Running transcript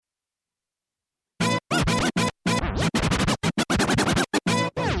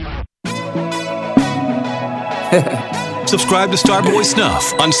Subscribe to Starboy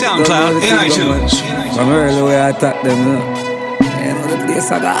Snuff on SoundCloud and iTunes. From early way I attack them, you know. You know the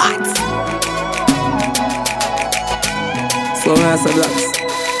place I got hot. So nice of blacks.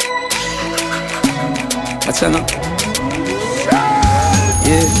 Watch out now.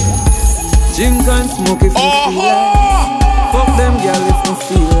 Yeah. Drink and smoke if me feel like. Fuck them girl if me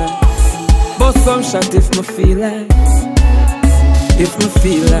feel like. Bust some shot if me feel like. If me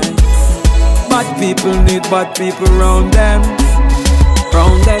feel like. Bad people need bad people round them.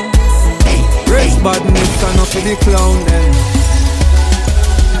 Round them. Raise badness and up for the clown them.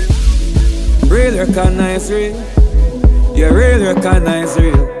 Real recognize real. You real recognize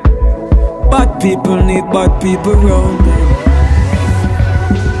real. Bad people need bad people round them.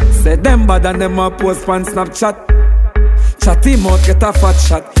 Say them bad and them a post on Snapchat. Chat him out, get a fat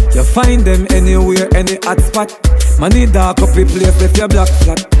shot. You find them anywhere, any hot spot. Money dark up the place if you black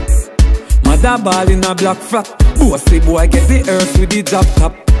flat. Mother ball in a black flat. Bossy boy get the earth with the job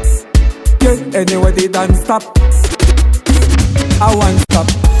top. Yeah, anyway they don't stop. I want stop.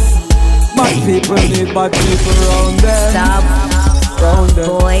 Bad people need bad people round them. Stop. Round them.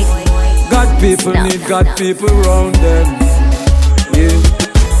 Boy. God people Snuff. need God people round them. Yeah.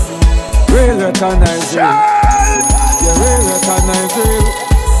 Real recognize real. Yeah, real recognize real.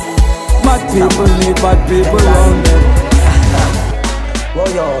 Bad people need bad people round them. Whoa,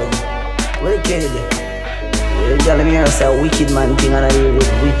 yo, wicked. You telling me you're a wicked man thing and I hear this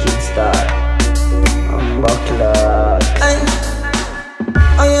wicked star. I'm buckler.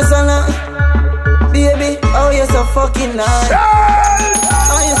 Oh, yes, son, baby. Oh, you're so fucking nice.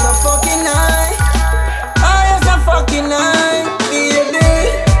 Oh, you're so fucking nice. Oh, you're so fucking nice, baby.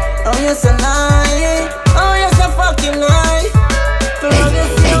 Oh, you're so nice. Oh, you're so fucking nice. To love you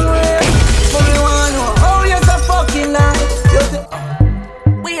same way. For me, one more. Oh, you're so fucking nice.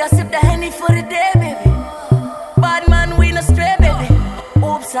 We a sip the Henny for the day, baby. Bad man, we no stray, baby.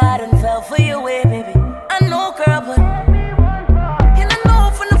 Oops, I done fell for your way, baby. I know, girl, but you don't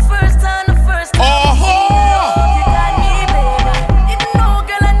know from the first time. You got me, baby. Even though,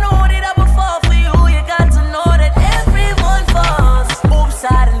 girl, I know that I will fall for you. You got to know that everyone falls. Oops,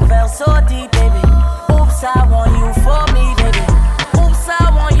 I done fell so deep, baby. Oops, I want you for me, baby. Oops, I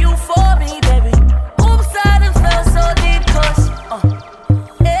want you for me, baby. Oops, I done fell so deep, cause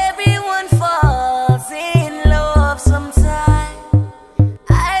everyone falls in love sometime.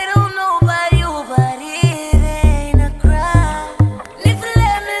 I don't know about you, but it ain't a crime. If you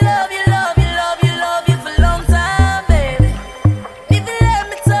let me love you, love you, love you, love you for a long time, baby. If you let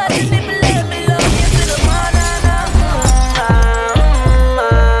me touch you, if you let me love you to the morning,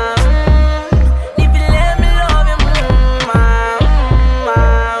 if you let me love you,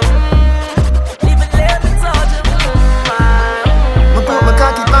 if you let me touch you, Me put my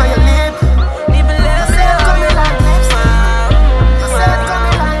cocky by your lip. if you let You me said love coming you, like lipstick. You said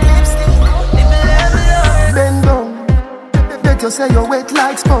coming like lipstick. if you let me love you. Bend down. Bet you say you're wet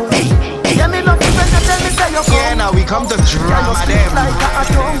like sponge. Yeah, me love you when you tell me say you're cold. Yeah, now we come to Can you drama speak them. like a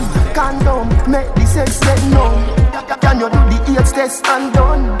atom? Condom, make the sex get numb. Can you do the AIDS test and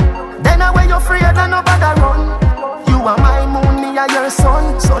done? Then I wear you afraid and nobody run. You are my moon, me are your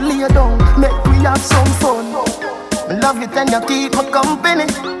sun. So lay down, make we have some fun. Love it when you keep me company.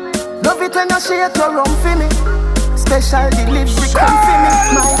 Love it when you shake your rum for me. Special delivery come for me,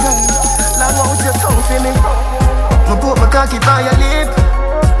 my girl. Long out your tongue for me. Me put my cocky by your lip.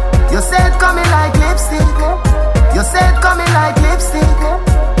 You said coming like lipstick. You said coming like lipstick.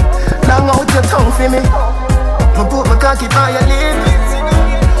 Long out your tongue for me. Me put my cocky by your lip.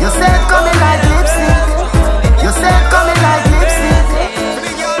 You said coming like lipstick. You said coming like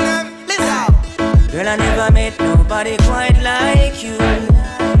lipstick. Girl, I never met nobody quite like you.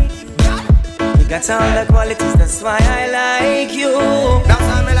 You got all the qualities, that's why I like you. That's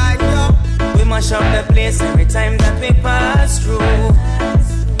why me like you. We mash up the place every time that we pass through.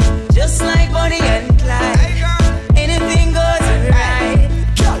 Just like Bonnie and Clyde, anything goes right.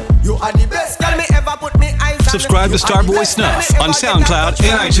 You are the best. Tell me ever put me eyes on. Subscribe to Starboy Snuff on SoundCloud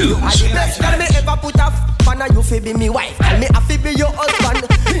and iTunes. Tell me ever put a on you fi be me wife. Tell me I fi be your husband.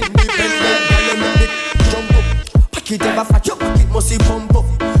 Independent, girl, you make me jump up. Pocket ever fat, your pocket must see pump up.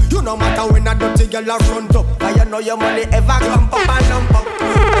 You no matter when a dirty girl a front up. I know your money ever lump up and lump up.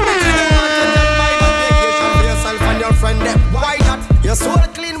 Everything you want to tell buy the vacation for yourself and your friend them. Why not? Your soul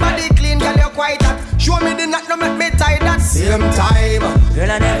clean, body clean, girl you quite hot. Show me the knot, no make me tie that same time. Girl,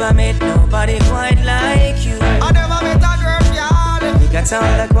 I never met nobody quite like you. I never met a girl, y'all. You got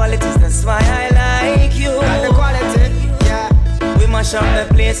all the qualities, that's why I like you. Got the quality, yeah. We mash up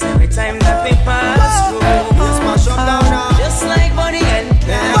the place every time that we pass through. Smash up down now. Just like Bonnie and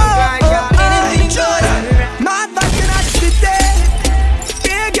Clyde. Yeah, Anything goes right. Mad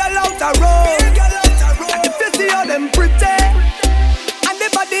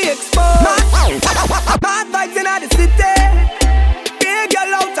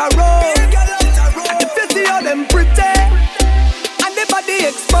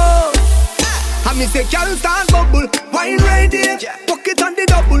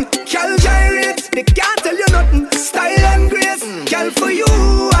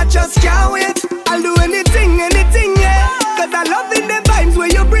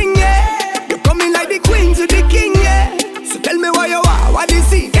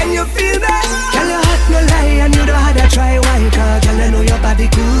you feel that? Girl, your heart no lie and you don't have to try. Why? Cause girl, I know your body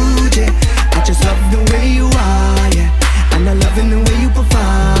good, yeah. I just love the way you are, yeah. And I love the way you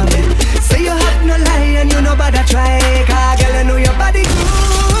perform, yeah. Say your heart no lie and you know about to try. Cause girl, I know your body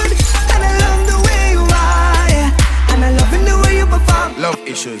good. And I love the way you are, yeah. And I love the way you perform. Love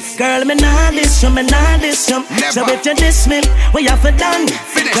issues. Girl, me nah diss you, me nah diss you. So if you diss me, what you have to done?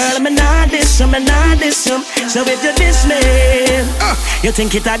 Finish. Girl, me nah diss you, me nah diss you. So if you diss me, you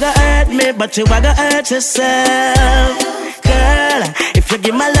think it a go hurt me, but you a go hurt yourself. Girl, if you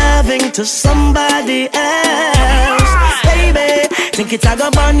give my loving to somebody else, baby, think it a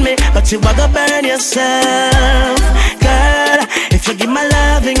go burn me, but you a go burn yourself. Girl, if you give my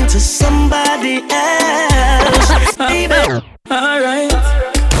loving to somebody else, baby. Alright,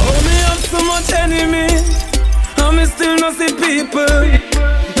 oh me have so much enemy, and me still not see people.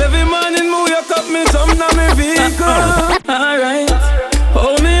 Every morning me wake up, me jump na me vehicle. Alright,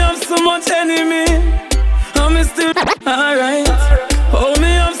 oh me have so much enemy, and me still. Alright, oh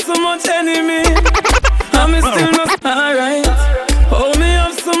me have so much enemy, and me still not. Alright, oh me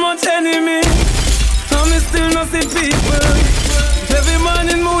have so much enemy, and me still not see people. Every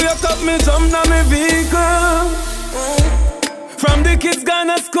morning me wake up, me jump na me vehicle. From the kids gone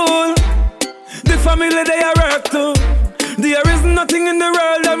to school, the family they are work to. There is nothing in the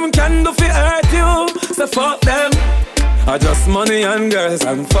world them can do for hurt you. So fuck them. I just money and girls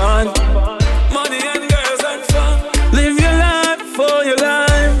and fun. Money and girls and fun. Live your life for your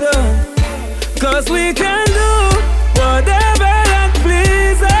life, though. Cause we can do whatever that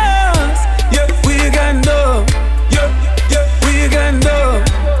pleases us. Yeah, we can do. Yeah, we can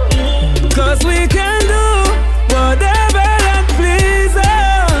do. Cause we can do whatever.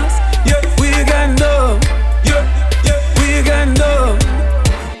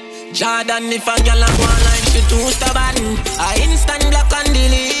 Jordan, if a girl a go online, she too stubborn. I instant block and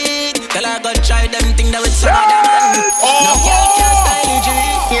delete. Tell her go try them thing that with some other man. No girl can style it.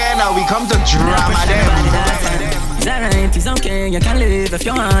 Yeah, now we come to drama them. It's alright, it's okay, you can live if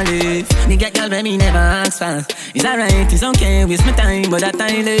you want to live. Me get girl when me never ask for. It's alright, it's okay, waste my time, but that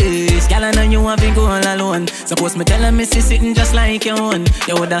time is. Girl, I know you want to go all alone. Suppose me tell her me see sitting just like your own.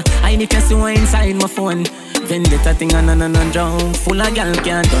 You woulda hide if you see one inside my phone. Vendetta thing on drown. Full of gal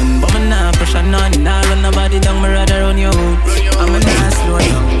can't done, but me nah pressure none. Nah run nobody down, me rather run you out. I'm a nah slow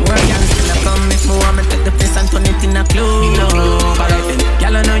down. Work and still a come if me want me take the place and turn it in a club. Alright then,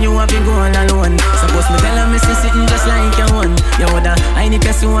 gal I know you want to go all alone. Suppose me tell her me see sitting just like your one. You woulda hide if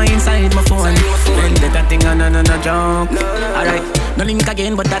you see one inside my phone. Vendetta thing on drown. Alright, no link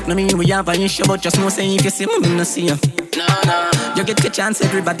again, but that no mean we have an issue. But just know say if you see me, no see you. No. You get your chance,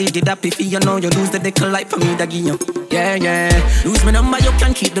 everybody did that if you know you lose the dick life for me, that give you. Yeah. Lose my number, you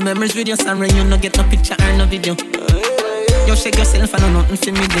can keep the memories with your son. When you no get no picture or no video. You shake yourself, I know nothing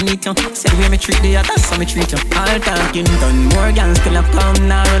for me, they need you. Say where me treat the others, so me treat you. All talking done, more gangs still have come.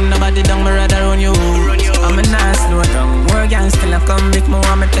 Now run nobody down, me rather run you. I'm a nice slow down. More gangs still have come. If me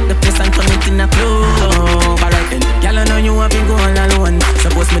want me take the place and turn it in a club. Alright then, girl I know you have been going alone.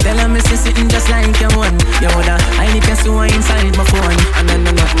 Suppose me tell her me see sitting just like your one. You woulda I need to see one inside my phone. And then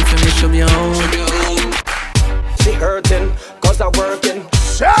no nothing for me, should be home. She hurting, cause I'm working.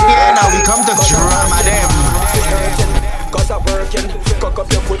 Yeah, now we come to drama them. She hurting, cause I'm working. Cock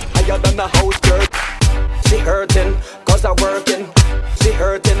up your foot higher than a house girl. She hurting, cause I'm working. She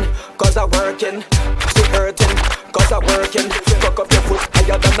hurting, cause I'm working. She hurting, cause I'm working. Cock up your foot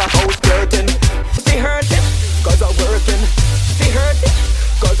higher than a house curtain. She hurting, cause I'm working. She hurting,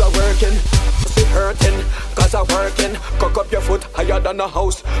 cause I'm working. She hurting, cause I'm working. Cock up your foot higher than a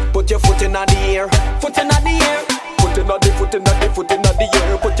house. Put your foot in the air. Foot in the air. Foot in the foot in the foot in the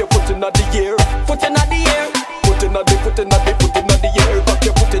air. Put your foot in the air. Foot in the air. Foot in the foot in the foot in the air. Cock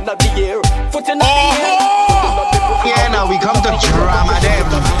your foot in the air. Foot in the air. Yeah, now we come to drama them.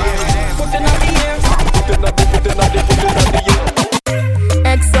 Foot in the air. Foot in the foot in the foot in the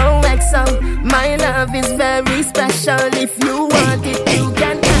air. XOXO, my love is very special. If you want it, you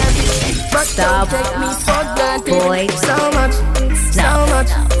can have it. But Stop. don't take me for granted. Boy.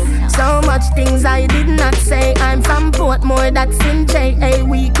 So much things I did not say. I'm from Portmore, that's in J.A.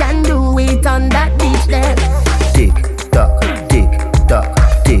 We can do it on that beach there. Tick tock, tick tock,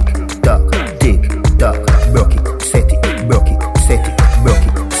 tick tock, tick tock. Broke it, set it, broke it, set it, broke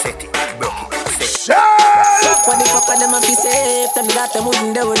it, set it, broke it, set it. What the fuck are them a fi safe? Tell me that them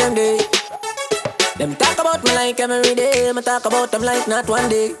wouldn't do them day. Them talk about me like every day. Me talk about them like not one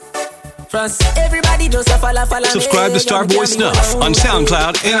day. France, everybody just a follow me. Subscribe to Starboy Snuff on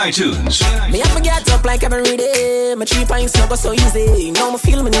SoundCloud and iTunes. Me have to get up like every day. My 3 pints never so easy. Now me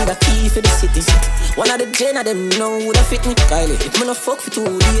feel me need a key for the city. One of the gen of them know would have fit me. Kylie, if me no fuck for 2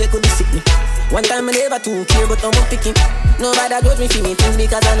 days, could sick me. One time I never too care, but I'm picking. Nobody got me for me things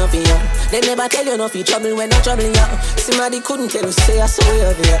because I know for you. They never tell you nothing trouble when I'm troubling you. Somebody couldn't tell you, say I saw you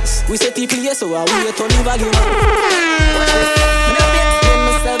obvious. We say people here, so I wait on the value. Watch this. Me not explain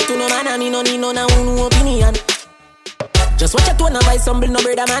myself to no man, and me no need no opinion. Just watch your tone and vice, humble no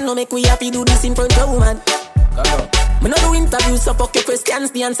brother man. No make we happy do this in front of woman. Me no do interviews, so fuck your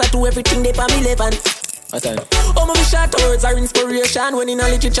questions. The answer to everything they for me relevant. Oh, my short words are inspiration. When in a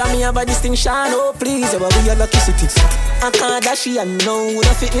literature, me have a distinction. Oh, please, ever be a lucky city. I can't dash it and know who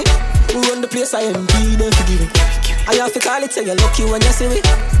don't fit me. Who run the place, I am be them forgive me. I have to call it, say you're lucky when you see me.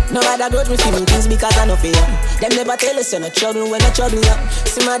 Nobody got me feeling things because I know for you. Them never tell us you're not trouble when I trouble you.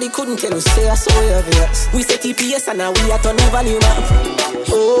 Somebody couldn't tell us, say I saw you obvious. We say TPS and now we are turning volume up.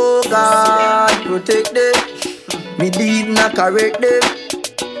 Oh God, protect them. Me did not correct them.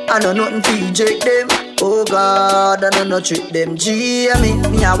 I know nothing to eject them. Oh God, I know not trick them. Gee,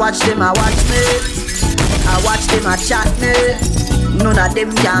 me I watch them, I watch me. I watch them, I chat me. None of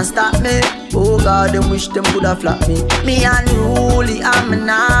them can stop me. Oh God, them wish them could have flapped me. Me unruly, I'm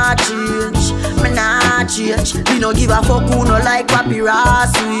not change. Me not change. Me no give a fuck who no like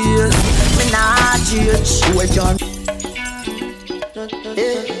papyrus ways. Me not change. Who can?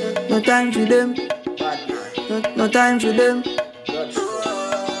 No time for them. No time for them.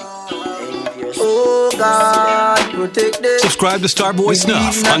 Oh God, protect them. Subscribe to Starboy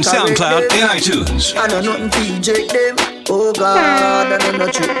Snuff on SoundCloud and iTunes. I know nothing to eject them. Oh God, I know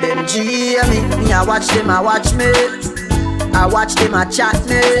not trick them. Gee, me I watch them, I watch me. I watch them, I chat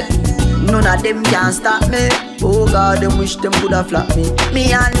me. None of them can stop me. Oh God, them wish them could have flapped me.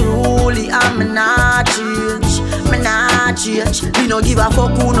 Me unruly, I'm not change. Me not change. Me no give a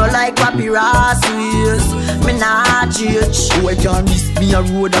fuck who no like papyrus ways. Me not change. Who I can miss me a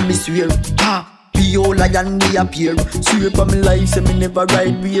road and me swear. Be all lion we appear. Swear for me life, say me never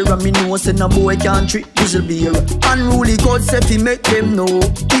ride beer. And me know say no boy can't trick whistle beer. Unruly God say fi make them know.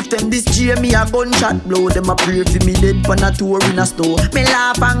 If them this cheer me a gunshot blow. Them a pray fi me dead pan a tour in a store. Me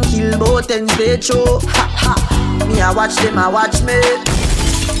laugh and kill both ends they show. Ha ha. Me I watch them, I watch me.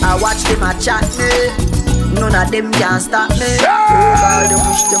 I watch them, I chat me. None of them can stop me. Oh God, they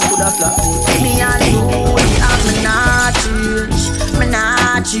wish them could have flapped me. Me unruly, I'm not change. Me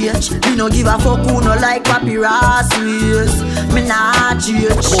not change. Me no give a fuck who no like papyrus ways. Me not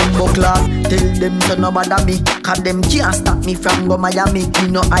change. Bumbo clock, tell them to no bother me. Cause them can't stop me from go Miami. Me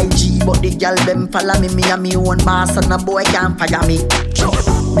no IG, but the girl them follow me. Me and me own boss and a boy can't fire me.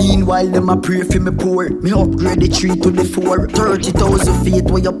 Meanwhile, them a pray for me poor. Me upgrade the 3 to the 4. 30,000 feet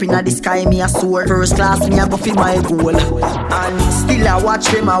way up in the sky, me a soar. First class, me a go for my goal. And still I watch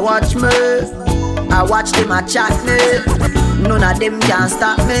them, I watch me. I watch them, I chat me. None of them can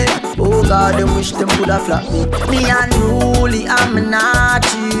stop me. Oh God, them wish them could have flapped me. Me unruly, I'm not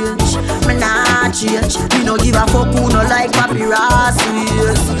change. Me not change. Me no give a fuck who no like papyrus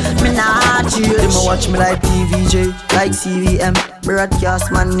ways. Me not change. Them a watch me like TVJ, like CVM.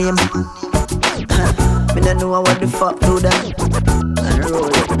 Broadcast my name. Me don't know what the fuck do them. And roll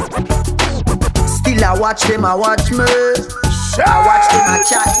it. Still I watch them, I watch me. I watch them, I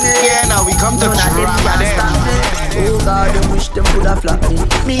chat me. Yeah, now we come to drama them. Oh God, them wish them could have flapped me.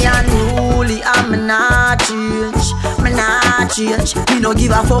 Me unruly, I'm not change. Me not change. Me no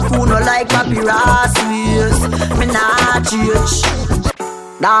give a fuck who no like papyrus ways. Me not change.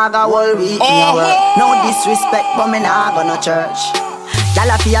 Dog a whole week in a work. No disrespect, but me nah go no church. Y'all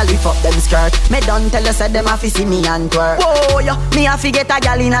a fi a lift up them skirt. Me done tell you said them a fi see me and twerk. Whoa, yo, me a fi get a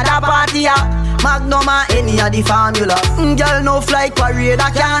gal in a da party ya. Magnum a any a the formula. Girl no fly parade a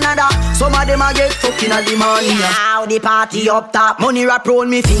Canada. Some of them a get fucking a the money. Now the party up top. Money wrap roll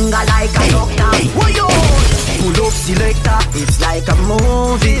me finger like a doctor. Whoa, yo, pull up selector. It's like a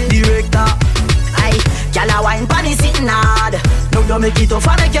movie director. Aye, gal a wine panny sitting hard. Now you make it up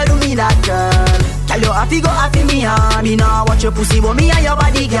and make you do me that girl. Gal you happy go happy me hard. Me nah watch your pussy but me and your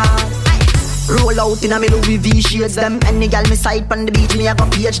body girl. Roll out in a me Louis V shades them. Any gal me side pan the beach me a go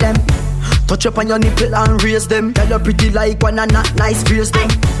page them. Touch up on your nipple and raise them. Tell you pretty like one and not nice face them.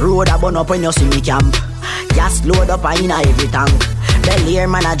 Road a burn up when you see me camp. Gas load up and in a every tank. Belly air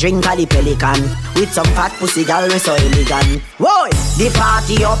man a drink a the pelican. With some fat pussy gal we so elegant. Whoa, the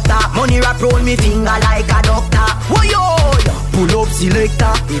party up top. Money wrap roll me finger like a doctor. Whoa yo, pull up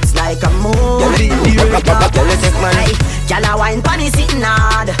selector. It's like a movie director. Gal a wine panny sitting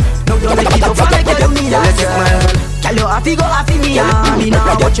hard. No don't make it up and make you do me that girl. Gal you happy go happy me and me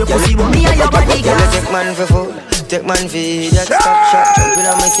now but your pussy want me and your body, girl. Take man for food, take man for that stop shot. Jumping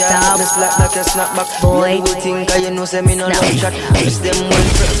on my car, just like a snapback. Boy, you think I know say me no love shot. Miss them well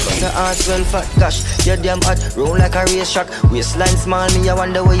fresh, but the ass well fat. Gosh, you're damn hot, roll like a race track. Waistline small, me I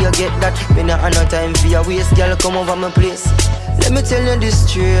wonder where you get that. Me not have no time for your waist, girl, come over my place. Let me tell you this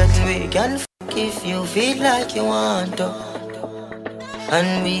straight. We can fuck if you feel like you want to,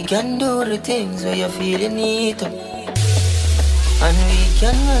 and we can do the things where you feel you need to, and we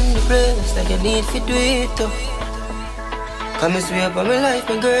can run the place like you need to do it to. Come and swear by my life,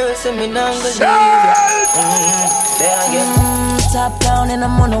 my girl, say me not gonna leave you. There again. Top down and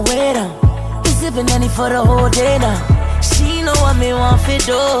I'm on the way down. We sipping any for the whole day now. She know what me want for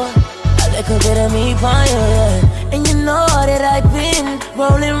do. A little bit of me pon you, yeah. And you know that I've been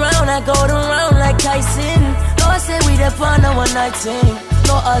rolling round, I go around like Tyson. No, I say we the fun of one night team.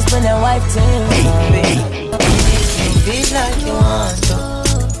 No husband and wife team. You feel like you want to,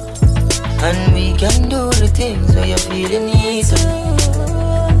 and we can do the things where you feel you need to,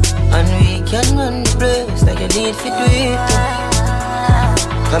 and we can run the place like you need to do it to.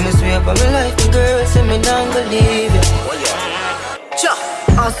 Come and swear by my life, my girl, say me not gonna leave you.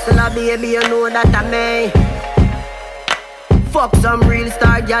 Hustler, baby, you know that I may. Fuck some real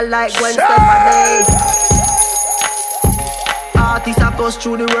star girl like Gwen Stefani. Artists that goes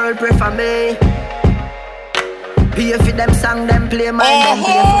through the world pray for me. Pay for them song, them play mine, them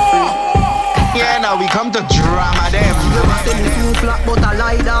play for free. Yeah, now we come to drama them. You must tell me too flat, but I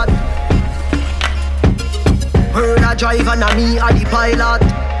like that. Heard a driver and me a the pilot.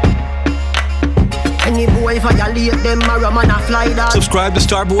 Any boy violate them, a man a fly that. Subscribe to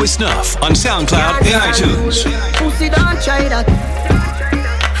Starboy Snuff on SoundCloud and iTunes. Pussy don't try that.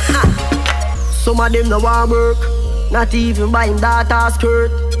 Ha. Some of them no want work, not even buying daughter's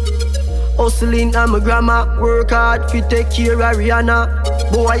skirt. Hustling and my grandma work hard fi take care of Rihanna.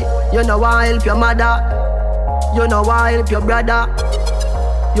 Boy, you know want help your mother, you know want help your brother.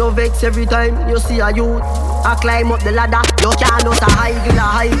 You vex every time you see a youth I climb up the ladder. You can't know a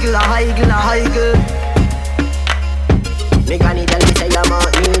higgle. Nigga need to say I'm a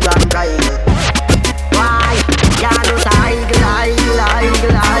nigga and ride. Why? Can't know a higgle.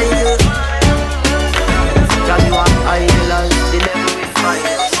 Cause you are higgle as the devil is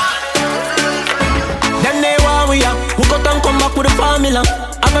fire. Them they want we up, who got and come back with the formula.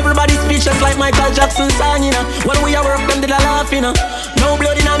 Have everybody speechless like Michael Jackson song, you know. When we are work, them did a laugh, you know. No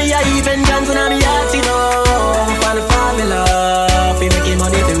blood in me, I even dance in me heart, you know. For the formula, we making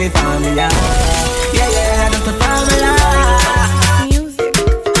money to the formula. Yeah, that's the formula.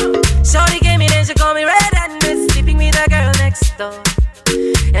 Shorty gave me, then she called me red-handed, sleeping with a girl next door.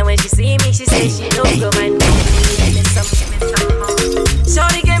 And when she see me, she say she don't go mind me.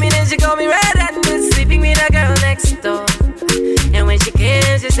 Shorty gave me, then she called me red-handed, sleeping with a girl next door. And when she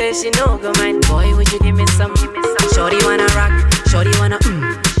came, she said she no go mind. Boy, would you give me some? Shorty wanna rock, shorty wanna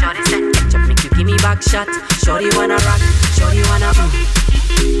Shorty said, ketchup make you give me back shot. Shorty wanna rock, shorty wanna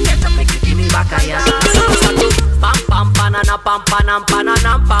ketchup make you give me back a yeah. Pam pam banana pam panam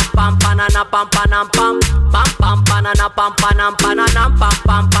pananam pam pam banana pam panam pam pam pam banana pam panam pananam pam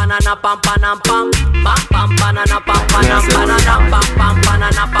pam banana pam panam pam pam pam banana pam panam pananam pam pam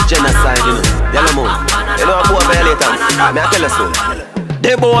banana pam genocide, you know. Yellow moon. You know about violators. Me I tell you so.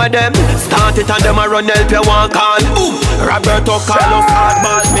 The boy them start it and them a run help you one can. Roberto Carlos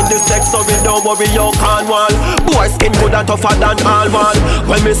hardball. Me the sex so we don't worry you can't wall. Boy skin good and tougher than all wall.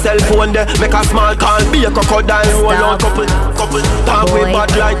 When me cell phone they make a small call. Be a crocodile roll on couple. Talk with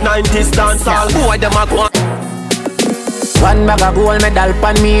bad like 90s dance all. Boy them a go. One bag of gold medal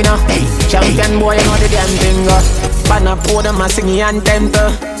pan me now. Champion boy, you know the damn thing go. Pan a pour them a singing anthem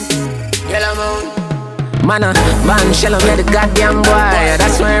to Yellow Moon. Man, man, shell on the goddamn boy.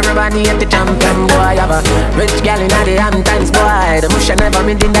 That's why everybody at the champion boy. Have a rich gal in the Hamptons boy. The mush I never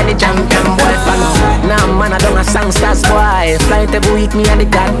meet in the champion boy. Now man, I don't a songsters boy. Fly to week me at the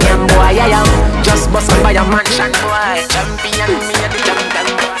goddamn boy. Yeah, just bust up by a mansion boy. Champion me at the champion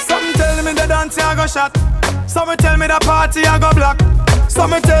boy. Some tell me the dance I go shot. Some tell me the party I go block.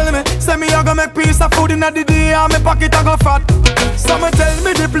 Some tell me, say me I go make piece of food in the day and me pocket I go fat. Some tell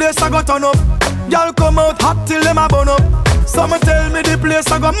me the place I go turn up. Y'all come out hot till them a burn up. Some tell me the place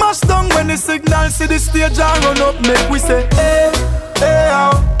I go mash down when the signal see the stage and run up. Make we say, hey, hey,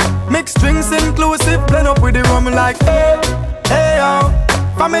 yo. Mixed drinks inclusive, blend up with the rum like, hey, hey, yo.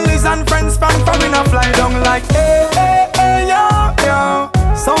 Families and friends from in a fly down like, hey, hey, hey, yo, yo.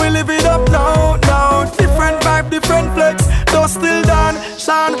 So we live it up now, now. Different vibe, different flex. Though still done,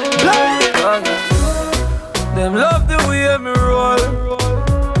 shine, blind. Them love the way me roll.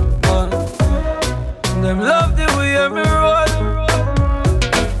 Them love the way me roll.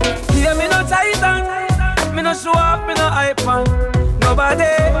 no show off, me no hype on nobody.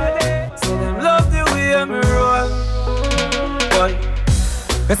 So them love the way me roll. Boy,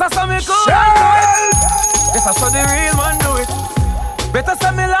 better say me cool and do it. Better say the real man do it. Better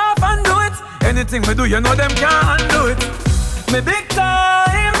say me laugh and do it. Anything me do, you know them can't undo it. Me big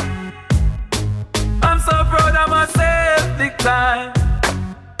time. I'm so proud of myself. Big time.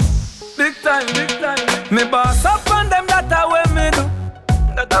 Big time, big time. Me boss up on them, that's how me do.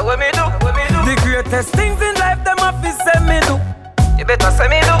 That's how me do, The greatest things in life, them have to say me do. You better say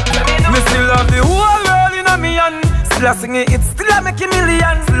me do, Me still love the whole world in a me hand. Still a sing it, still a make a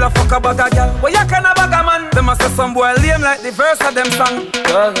million. Still a fuck a bag a girl, where you can a bag a man. Them a say some boy lame like the verse of them song.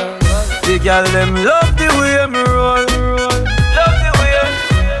 The girl them love the way me roll. Love the way.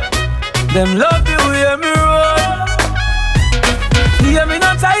 Them love the way me roll. Yeah, me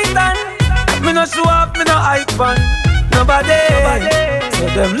no titan. Me no show up, me no hype on nobody. So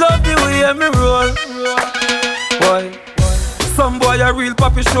them love the way me roll. Boy, some boy a real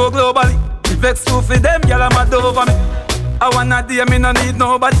poppy show globally. The vex too for them, girl I'm mad over me. I wanna day, me no need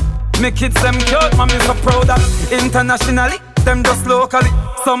nobody. Me kids them cute, man me so proud of. Internationally, them just locally.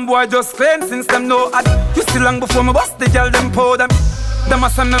 Some boy just claim since them know ad. You still long before me bust the girl them powder me. Them a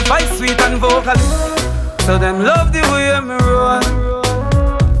send me voice sweet and vocally. So them love the way me roll.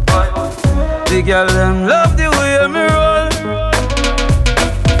 The girl them love the way me roll.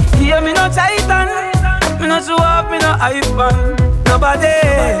 Yeah, me no titan. Me no show off, me no hype on nobody.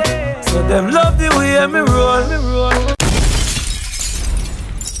 So them love the way me roll.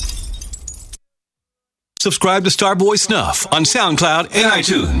 Subscribe to Starboy Snuff on SoundCloud and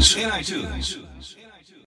iTunes.